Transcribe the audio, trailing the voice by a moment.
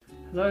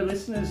Hello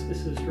listeners,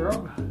 this is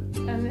Rob.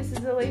 And this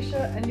is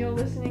Alicia, and you're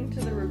listening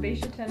to the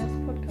Rubisha Tennis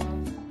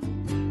Podcast.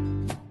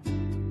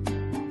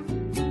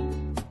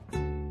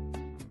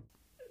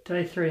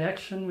 Day 3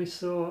 action, we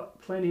saw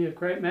plenty of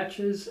great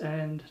matches,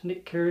 and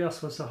Nick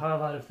Kyrgios was the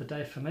highlight of the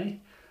day for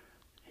me.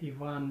 He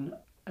won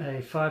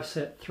a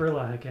 5-set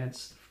thriller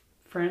against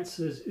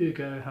France's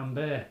Ugo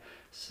Humbert,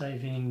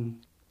 saving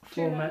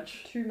two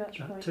match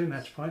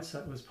points.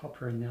 That was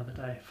Popper the other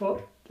day.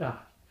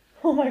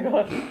 Oh my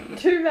god,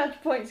 2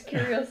 match points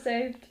Kyrgios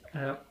saved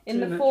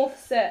in the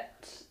fourth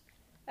set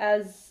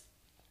as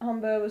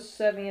Humbert was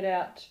serving it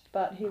out,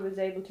 but he was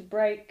able to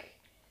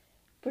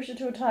push it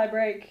to a tie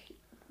break,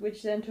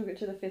 which then took it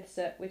to the 5th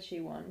set, which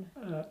he won.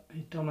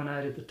 He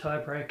dominated the tie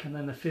break, and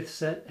then the 5th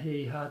set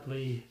he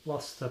hardly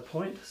lost a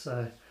point,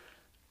 so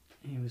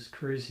he was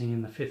cruising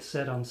in the 5th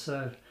set on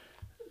serve.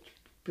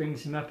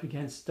 Brings him up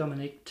against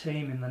Dominic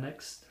Thiem in the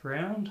next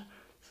round,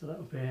 so that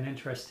will be an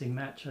interesting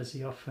match, as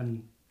he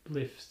often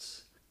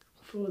lifts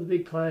for the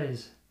big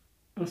players.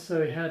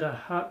 Also, he had a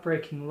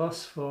heartbreaking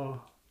loss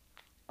for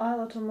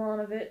Ajla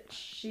Tomljanovic.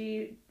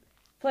 She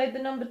played the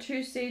number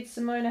 2 seed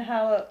Simona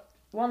Halep,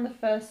 won the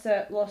first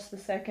set, lost the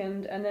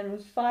second, and then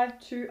was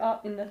 5-2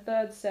 up in the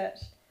 3rd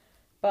set,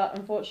 but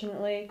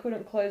unfortunately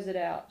couldn't close it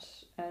out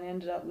and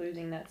ended up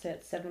losing that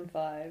set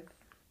 7-5.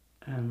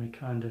 And we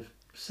kind of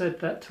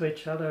said that to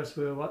each other as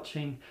we were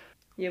watching.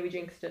 Yeah, we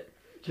jinxed it.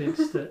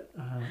 It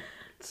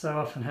so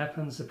often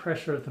happens, the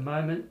pressure of the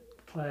moment.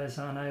 Players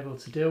aren't able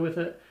to deal with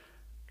it.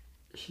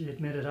 She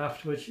admitted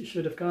afterwards she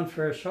should have gone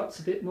for her shots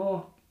a bit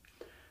more,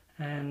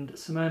 and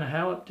Simona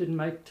Halep didn't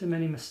make too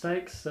many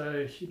mistakes,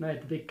 so she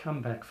made the big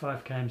comeback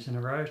 5 games in a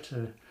row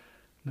to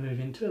move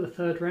into the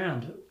 3rd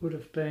round. It would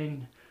have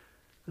been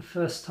the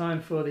first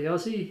time for the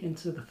Aussie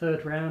into the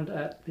 3rd round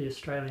at the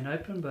Australian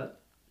Open,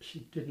 but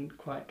she didn't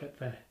quite get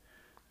there.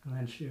 And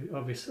then she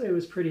obviously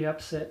was pretty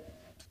upset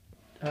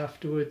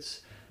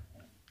afterwards.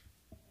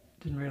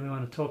 Didn't really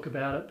want to talk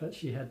about it, but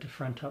she had to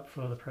front up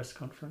for the press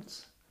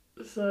conference.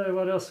 So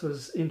what else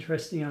was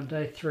interesting on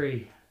day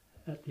 3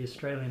 at the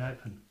Australian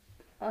Open?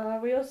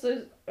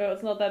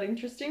 It's not that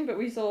interesting, but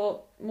we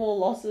saw more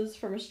losses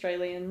from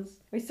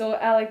Australians. We saw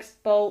Alex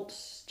Bolt,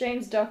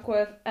 James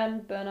Duckworth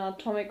and Bernard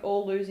Tomic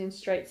all lose in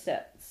straight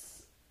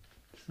sets.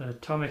 So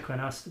Tomic, when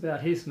asked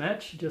about his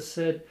match, he just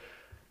said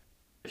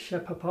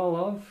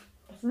Shapovalov.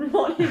 That's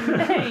not his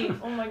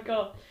name. Oh my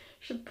god.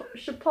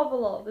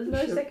 Shapovalov. There's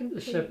no second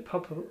P.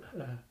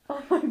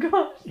 Oh my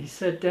god. He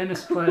said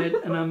Dennis played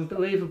an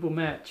unbelievable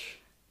match,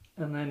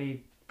 and then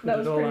he put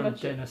it all on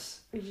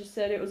Dennis. He just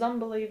said it was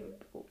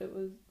unbelievable. It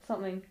was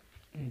something.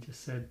 He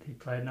just said he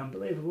played an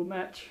unbelievable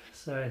match,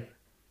 so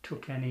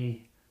took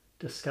any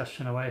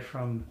discussion away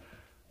from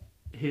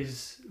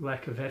his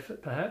lack of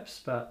effort perhaps,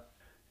 but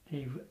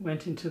he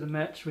went into the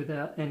match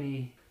without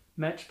any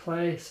match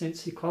play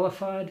since he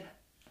qualified,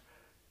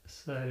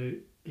 so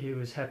he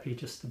was happy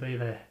just to be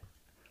there.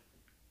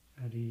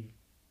 And he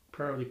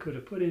probably could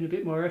have put in a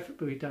bit more effort,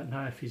 but we don't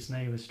know if his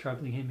knee was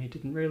troubling him. He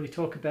didn't really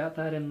talk about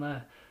that in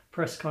the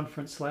press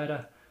conference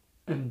later.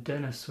 And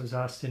Dennis was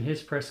asked in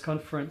his press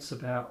conference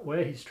about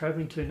where he's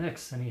travelling to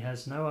next, and he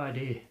has no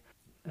idea.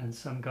 And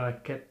some guy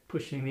kept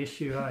pushing the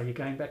issue, you're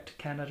going back to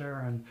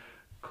Canada, and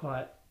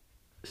quite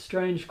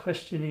strange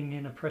questioning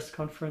in a press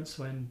conference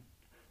when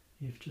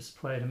you've just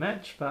played a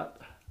match,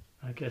 but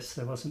I guess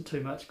there wasn't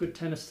too much good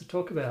tennis to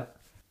talk about.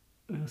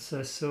 We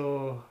also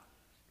saw,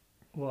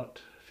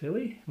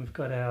 Philly? We've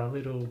got our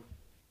little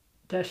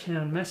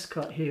Dachshund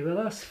mascot here with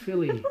us,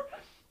 Philly.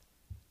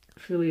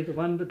 Philly the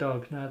Wonder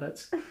Dog. No,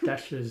 that's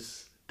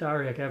Dash's.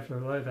 Daria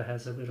Gavrilova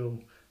has a little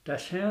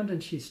Dachshund,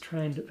 and she's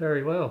trained it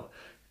very well.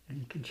 And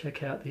you can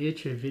check out the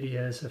YouTube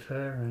videos of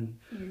her. And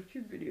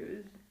YouTube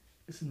videos?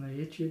 Isn't there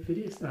YouTube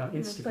videos? No,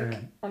 Instagram.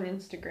 Like on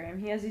Instagram.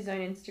 He has his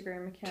own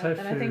Instagram account. Tofu,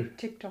 and I think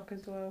TikTok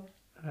as well.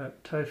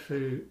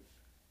 Tofu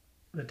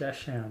the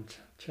Dachshund.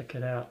 Check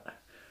it out.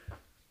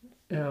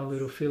 Our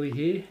little Philly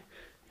here.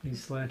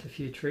 He's learnt a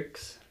few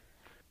tricks,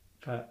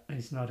 but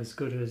he's not as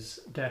good as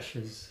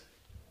Dash's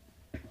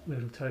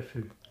little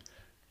Tofu.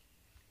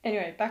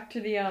 Anyway, back to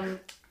the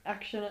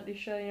action at the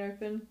Australian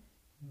Open.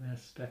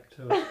 Yes, back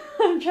to it.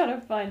 I'm trying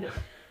to find it.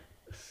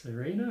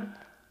 Serena?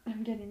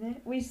 I'm getting there.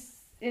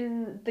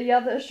 In the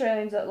other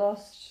Australians that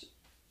lost,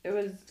 it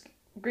was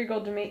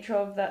Grigor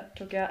Dimitrov that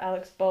took out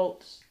Alex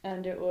Bolt,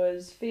 and it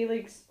was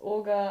Felix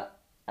Auger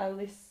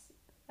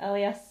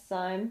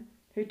Aliassime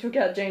who took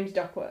out James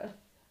Duckworth.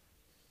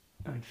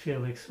 And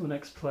Felix will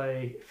next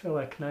play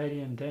fellow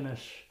Canadian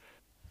Denis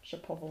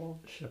Shapovalov.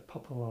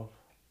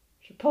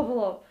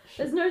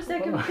 There's no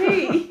second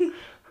P.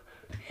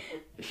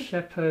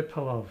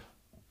 Shapovalov.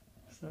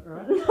 Is that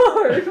right?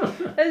 No.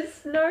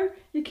 There's no.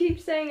 You keep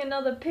saying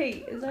another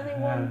P. There's only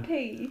one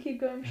P. You keep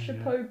going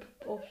Shapop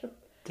or Shap.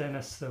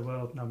 Dennis, the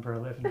world number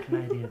 11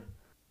 Canadian.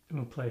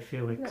 We'll play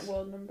Felix. He's not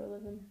world number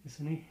 11.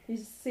 Isn't he?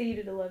 He's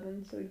seeded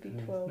 11, so he'd be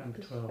 12. Number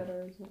 12.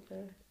 Federer's not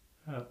there.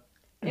 Oh.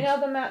 In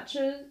other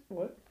matches...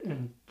 What?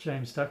 And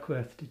James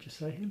Duckworth, did you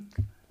say him?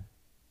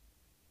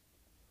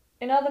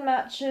 In other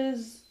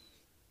matches,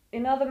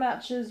 In other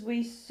matches,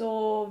 we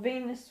saw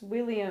Venus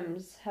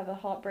Williams have a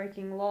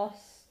heartbreaking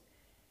loss.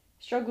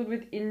 Struggled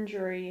with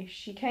injury.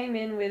 She came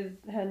in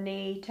with her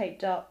knee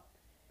taped up,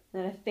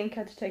 and I think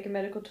had to take a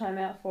medical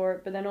timeout for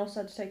it, but then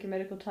also had to take a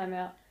medical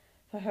timeout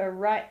for her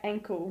right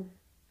ankle,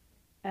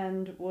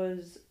 and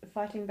was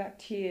fighting back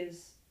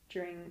tears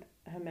during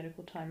her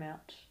medical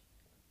timeout.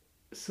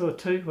 Saw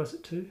two, was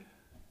it two?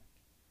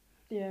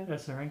 Yeah.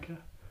 Azarenka?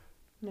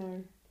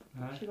 No.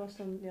 No. She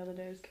lost on the other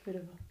day as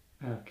Kvitova.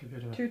 Oh,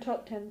 Kvitova. 2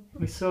 top 10.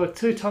 We saw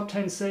 2 top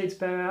 10 seeds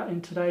bow out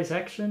in today's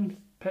action.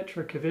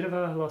 Petra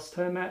Kvitova lost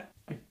her match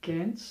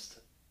against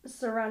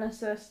Sorana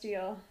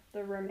Cirstea, the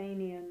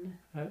Romanian.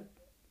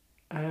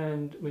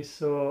 And we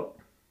saw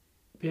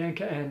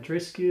Bianca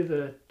Andreescu,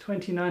 the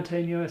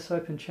 2019 US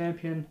Open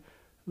champion,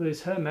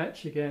 lose her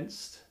match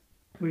against...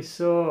 We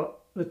saw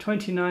the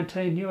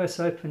 2019 US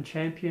Open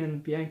champion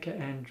Bianca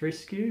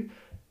Andreescu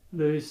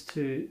lose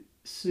to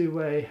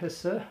Sue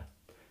Hesse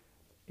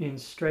in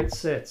straight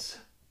sets.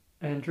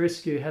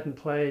 Andreescu hadn't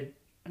played...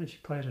 Had she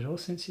played at all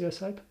since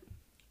US Open?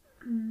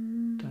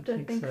 Don't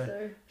think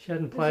so. She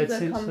hadn't played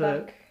since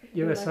her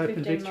US like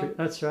Open victory. months.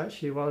 That's right.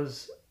 She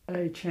was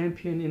a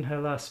champion in her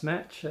last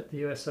match at the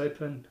US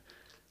Open.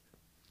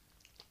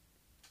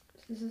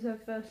 This is her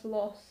first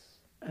loss.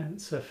 And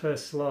it's her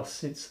first loss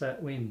since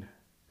that win.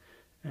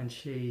 And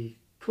she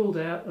pulled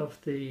out of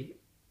the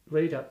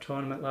lead-up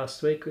tournament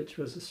last week, which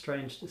was a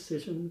strange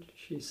decision.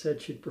 She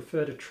said she'd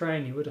prefer to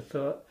train. You would have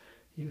thought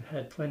you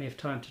had plenty of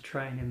time to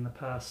train in the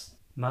past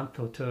month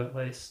or two at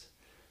least,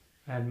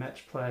 and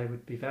match play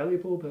would be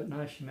valuable, but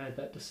no, she made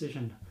that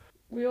decision.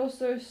 We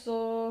also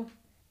saw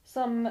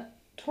some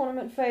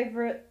tournament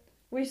favourite.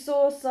 We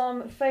saw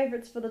some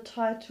favourites for the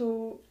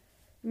title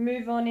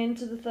move on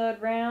into the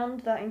third round.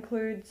 That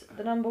includes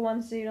the number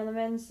 1 seed on the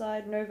men's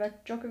side,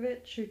 Novak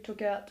Djokovic, who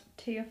took out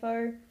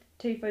Tiafoe.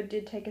 Tiafoe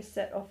did take a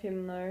set off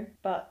him though,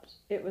 but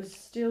it was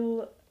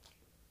still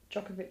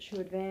Djokovic who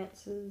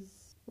advances.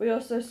 We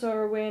also saw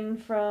a win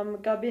from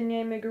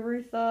Garbine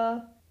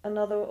Muguruza,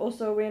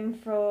 also a win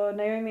for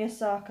Naomi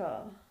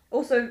Osaka.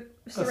 Also,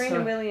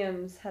 Serena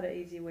Williams had an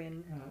easy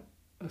win.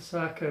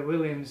 Osaka,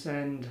 Williams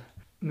and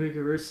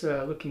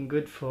Muguruza are looking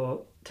good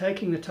for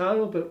taking the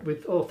title, but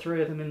with all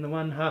three of them in the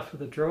one half of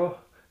the draw,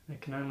 there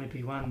can only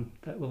be one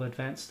that will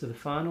advance to the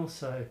final,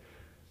 so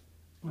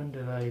when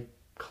do they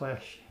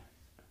clash?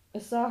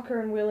 Osaka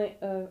and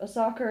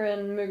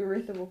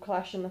Muguruza will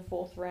clash in the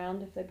 4th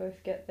round if they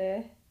both get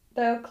there.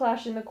 They'll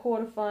clash in the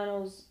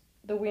quarterfinals,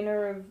 the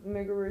winner of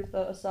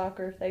Muguruza,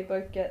 Osaka, if they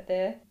both get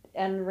there,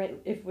 and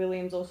if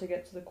Williams also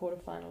gets to the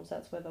quarterfinals,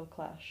 that's where they'll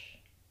clash.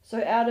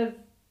 So out of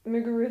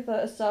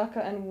Muguruza, Osaka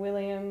and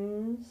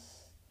Williams,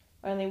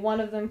 only one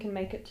of them can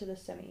make it to the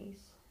semis.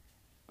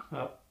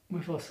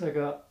 We've also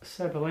got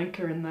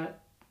Sabalenka in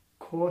that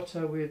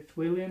quarter with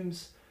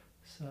Williams,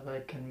 so they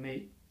can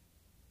meet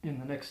in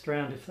the next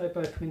round if they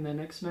both win their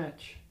next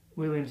match.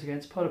 Williams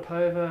against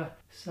Potapova,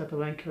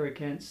 Sabalenka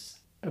against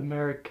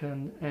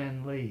American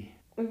Ann Lee.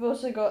 We've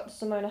also got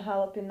Simona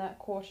Halep in that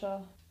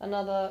quarter,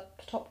 another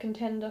top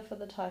contender for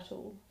the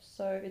title.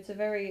 So it's a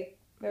very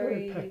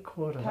packed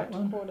quarter, packed that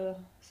one. quarter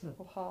So,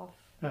 or half.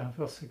 I've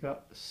also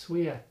got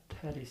Swiatek.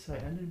 How do you say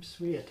her name?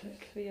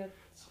 Swiatek.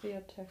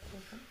 Swiatek.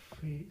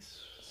 It's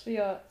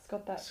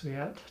got that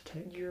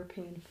Swiatek.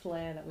 European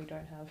flair that we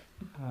don't have.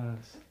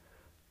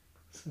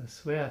 So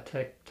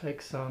Swiatek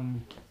takes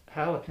on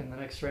Halep in the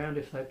next round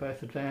if they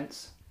both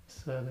advance.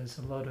 So there's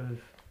a lot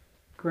of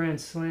Grand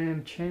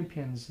Slam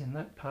champions in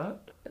that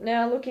part. But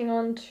now looking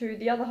on to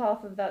the other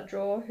half of that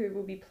draw, who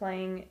will be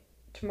playing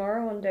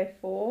tomorrow on day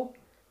 4.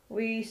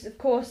 We, of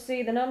course,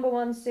 see the number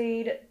 1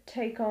 seed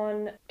take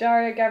on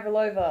Daria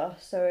Gavrilova,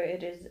 so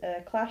it is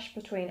a clash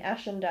between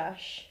Ash and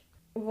Dash.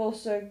 We've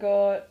also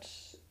got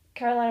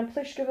Carolina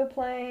Pliskova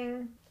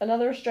playing,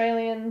 another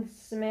Australian,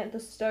 Samantha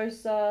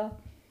Stosa.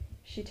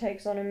 She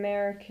takes on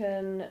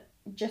American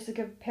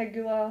Jessica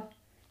Pegula.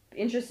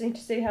 Interesting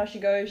to see how she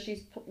goes.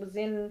 She was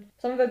in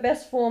some of her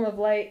best form of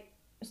late,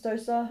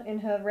 Stosa, in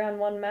her round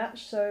 1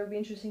 match, so it'll be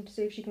interesting to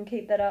see if she can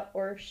keep that up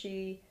or if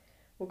she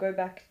will go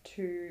back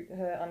to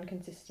her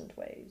inconsistent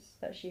ways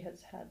that she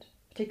has had,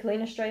 particularly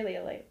in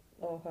Australia late,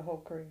 or her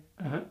whole career.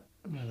 No,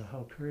 the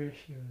whole career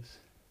she was...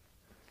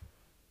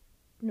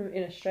 No,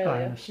 in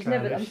Australia. In She's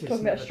never. I'm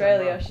talking about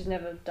Australia. She's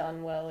never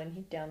done well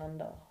in Down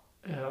Under.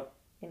 Yeah.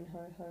 In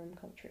her home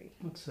country.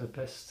 What's her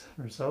best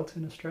result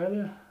in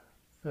Australia?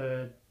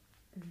 3rd,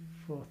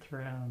 4th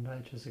round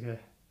ages ago.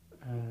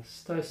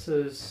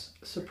 Stosa's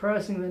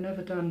surprisingly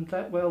never done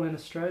that well in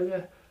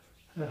Australia.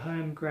 Her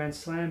home Grand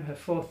Slam, her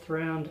 4th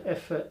round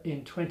effort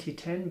in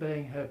 2010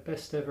 being her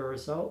best ever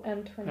result.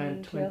 And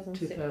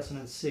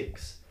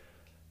 2006.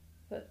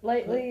 But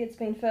lately it's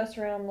been first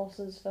round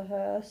losses for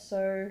her,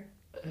 so...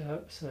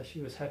 So she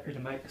was happy to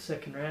make the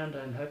 2nd round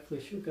and hopefully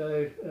she'll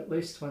go at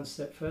least one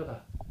step further.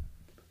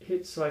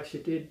 Hits like she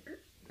did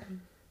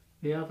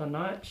the other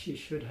night, she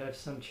should have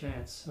some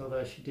chance,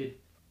 although she did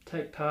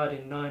take part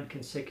in 9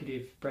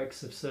 consecutive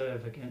breaks of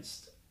serve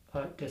against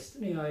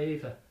Destiny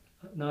Aieva.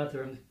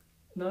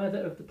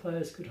 Neither of the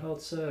players could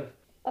hold serve.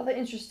 Other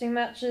interesting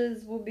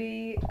matches will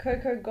be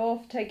Coco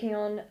Gauff taking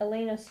on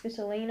Elena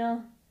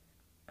Svitolina.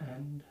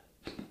 And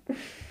I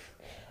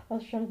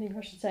was trying to think if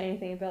I should say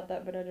anything about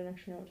that, but I don't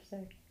actually know what to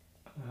say.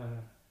 uh,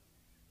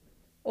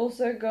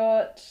 Also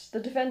got the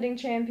defending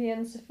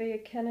champion Sophia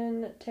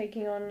Kenin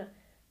taking on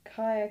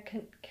Kaya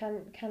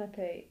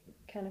Kanepi.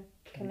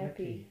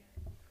 Kanepi.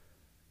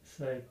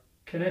 So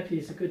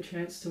Kanepi's a good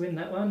chance to win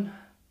that one.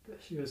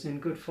 She was in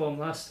good form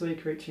last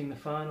week, reaching the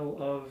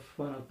final of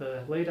one of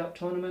the lead-up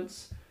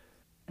tournaments.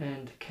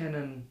 And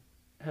Kenin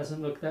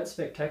hasn't looked that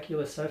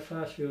spectacular so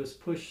far. She was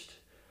pushed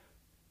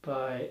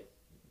by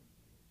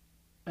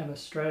an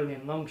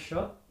Australian long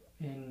shot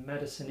in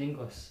Madison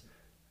Inglis,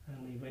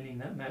 only winning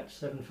that match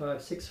 7-5,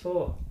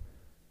 6-4.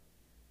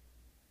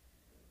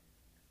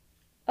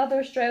 Other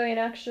Australian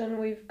action,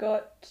 we've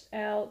got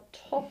our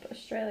top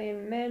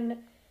Australian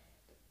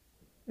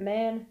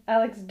man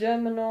Alex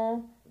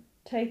Derminor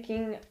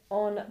taking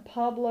on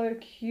Pablo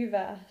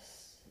Cuvas.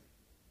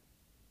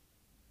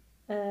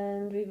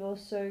 And we've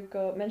also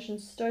got mentioned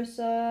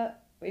Stosa.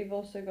 We've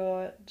also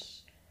got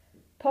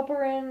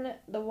Popperin,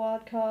 the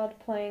wild card,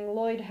 playing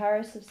Lloyd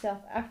Harris of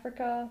South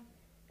Africa.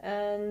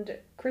 And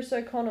Chris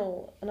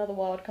O'Connell, another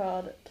wild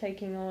card,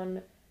 taking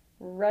on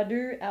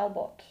Radu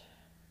Albot.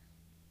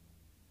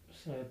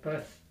 So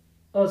both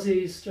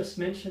Aussies just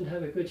mentioned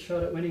have a good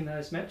shot at winning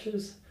those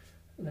matches.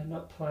 They're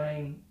not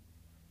playing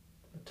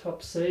the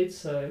top seed,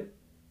 so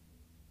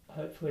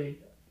hopefully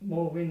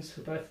more wins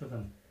for both of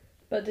them.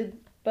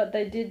 But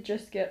they did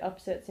just get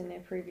upsets in their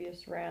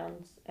previous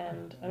rounds,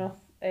 and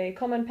a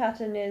common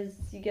pattern is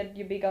you get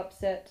your big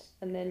upset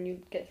and then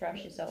you get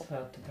thrashed yourself. It's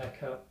hard to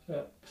back up,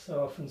 but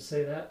so often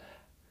see that.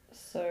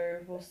 So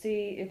we'll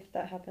see if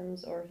that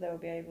happens or if they'll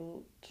be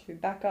able to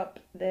back up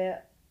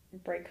their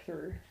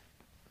breakthrough.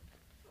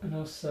 And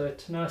also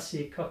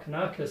Tanasi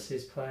Kokonakis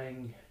is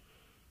playing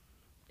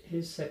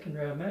his second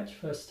round match,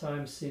 first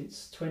time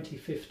since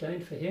 2015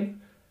 for him.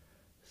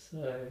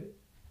 So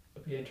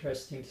it'll be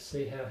interesting to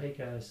see how he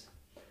goes.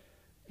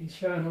 He's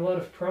shown a lot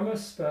of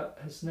promise but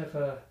has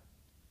never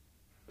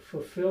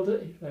fulfilled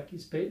it. Like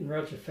he's beaten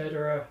Roger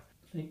Federer, I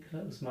think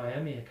that was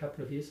Miami a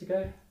couple of years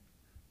ago.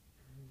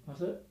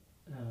 Was it?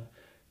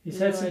 He's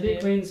had some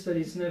big wins, but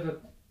he's never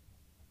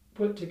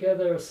put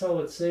together a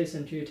solid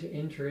season due to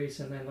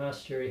injuries, and then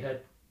last year he had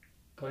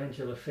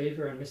glandular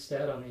fever and missed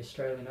out on the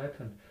Australian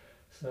Open.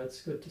 So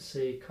it's good to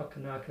see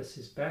Kokonakis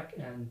is back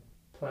and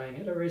playing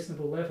at a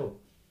reasonable level.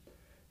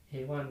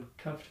 He won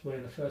comfortably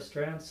in the first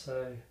round,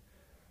 so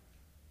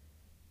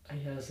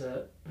he has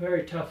a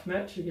very tough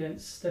match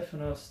against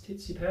Stefanos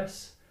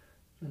Tsitsipas,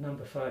 the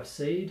number 5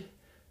 seed,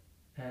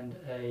 and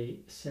a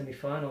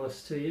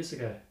semi-finalist 2 years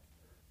ago.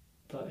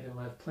 But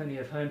he'll have plenty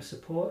of home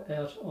support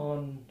out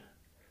on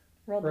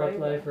Rod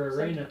Laver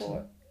Arena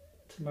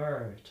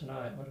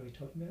tonight. What are we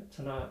talking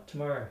about?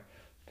 Tomorrow.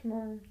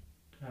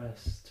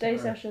 Day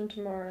session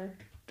tomorrow.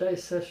 Day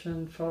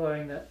session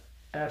following that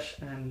Ash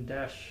and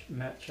Dash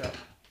matchup.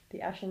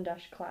 The Ash and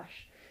Dash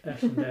clash.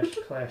 Ash and Dash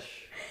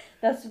clash.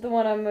 That's the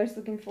one I'm most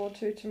looking forward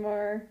to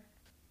tomorrow.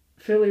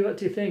 Philly, what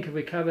do you think? Have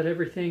we covered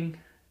everything?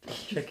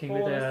 Just checking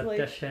with our asleep.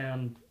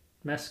 Dachshund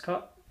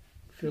mascot,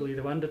 Philly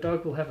the Wonder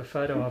Dog. We'll have a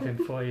photo of him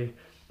for you.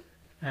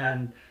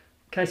 And in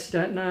case you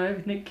don't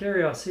know, Nick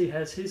Kyrgios, he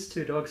has his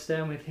 2 dogs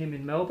down with him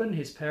in Melbourne.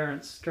 His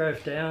parents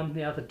drove down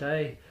the other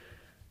day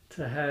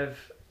to have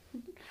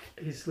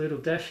his little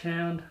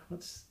dachshund.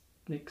 What's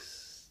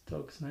Nick's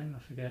dog's name? I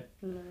forget.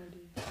 No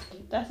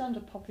idea. Dachshunds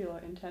are popular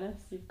in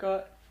tennis. You've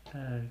got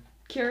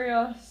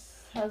Kyrgios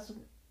has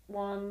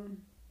one,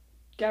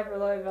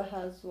 Gavrilova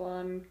has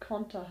one,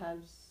 Konta has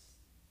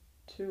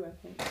 2, I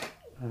think.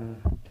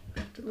 I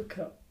have to look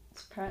up.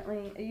 It's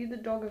apparently, are you the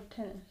dog of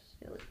tennis,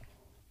 Billy?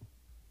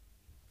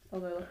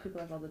 Although a lot of people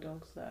have other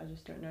dogs that I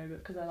just don't know, but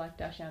because I like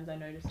dachshunds, I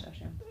notice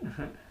dachshunds.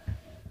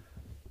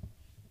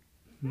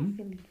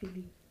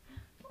 Philly.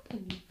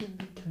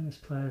 Tennis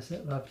players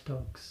that love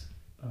dogs.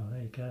 Oh,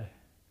 there you go.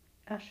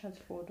 Ash has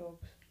 4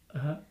 dogs.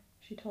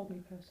 She told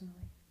me personally.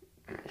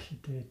 She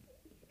did.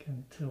 You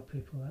can tell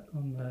people that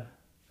on the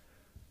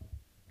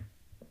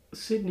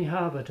Sydney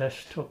Harbour.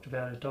 Dash talked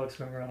about her dogs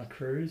when we were on a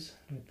cruise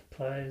with the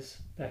players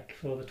back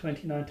for the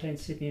 2019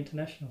 Sydney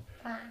International.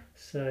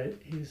 So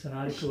here's an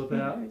article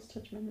about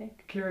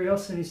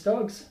Kyrgios and his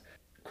dogs.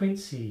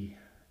 Quincy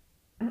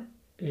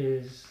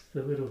is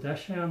the little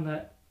dachshund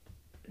that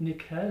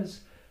Nick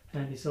has,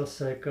 and he's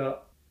also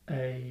got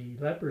a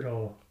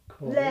Labrador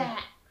called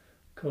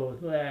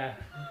Blah.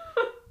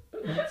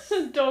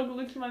 The dog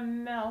licked my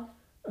mouth.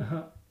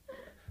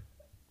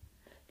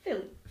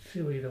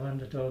 Philly the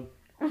Wonder Dog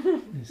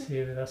is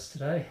here with us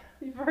today.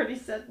 You've already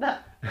said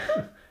that.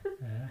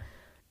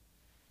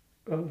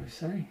 What were we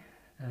saying?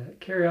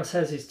 Kyrgios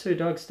has his 2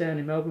 dogs down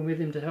in Melbourne with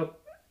him to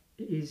help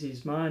ease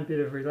his mind. Bit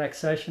of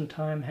relaxation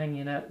time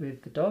hanging out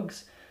with the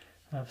dogs.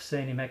 I've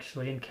seen him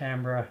actually in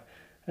Canberra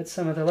at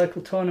some of the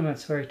local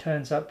tournaments where he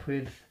turns up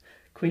with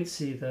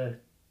Quincy the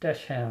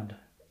dachshund,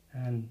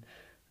 and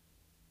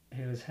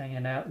he was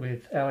hanging out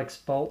with Alex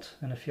Bolt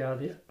and a few of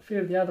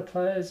the other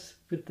players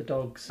with the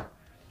dogs.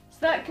 So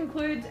that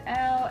concludes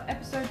our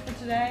episode for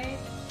today.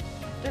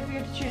 Don't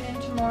forget to tune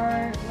in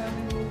tomorrow where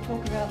we will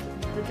talk about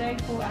the day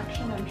 4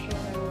 action. I'm sure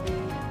there will be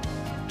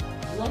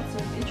lots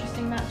of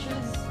interesting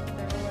matches.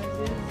 There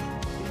always is.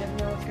 You never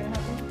know what's going to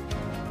happen.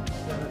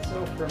 So that's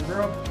all from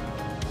Rob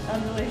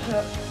And Alicia.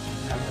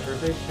 and the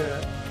Revisha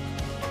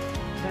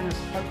Tennis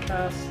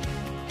Podcast.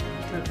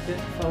 Don't forget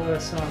to follow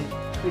us on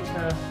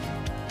Twitter,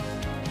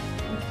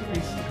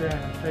 Instagram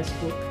and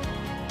Facebook.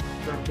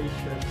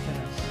 Revisha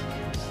Tennis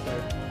is the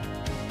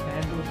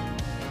handle.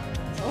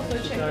 Also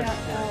check out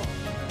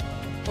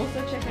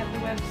the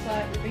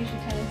website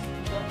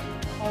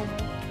revishatennis.com,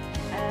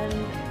 and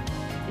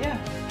yeah,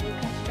 we'll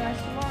catch you guys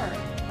tomorrow.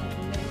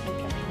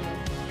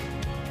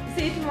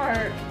 See you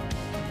tomorrow.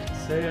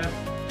 See ya.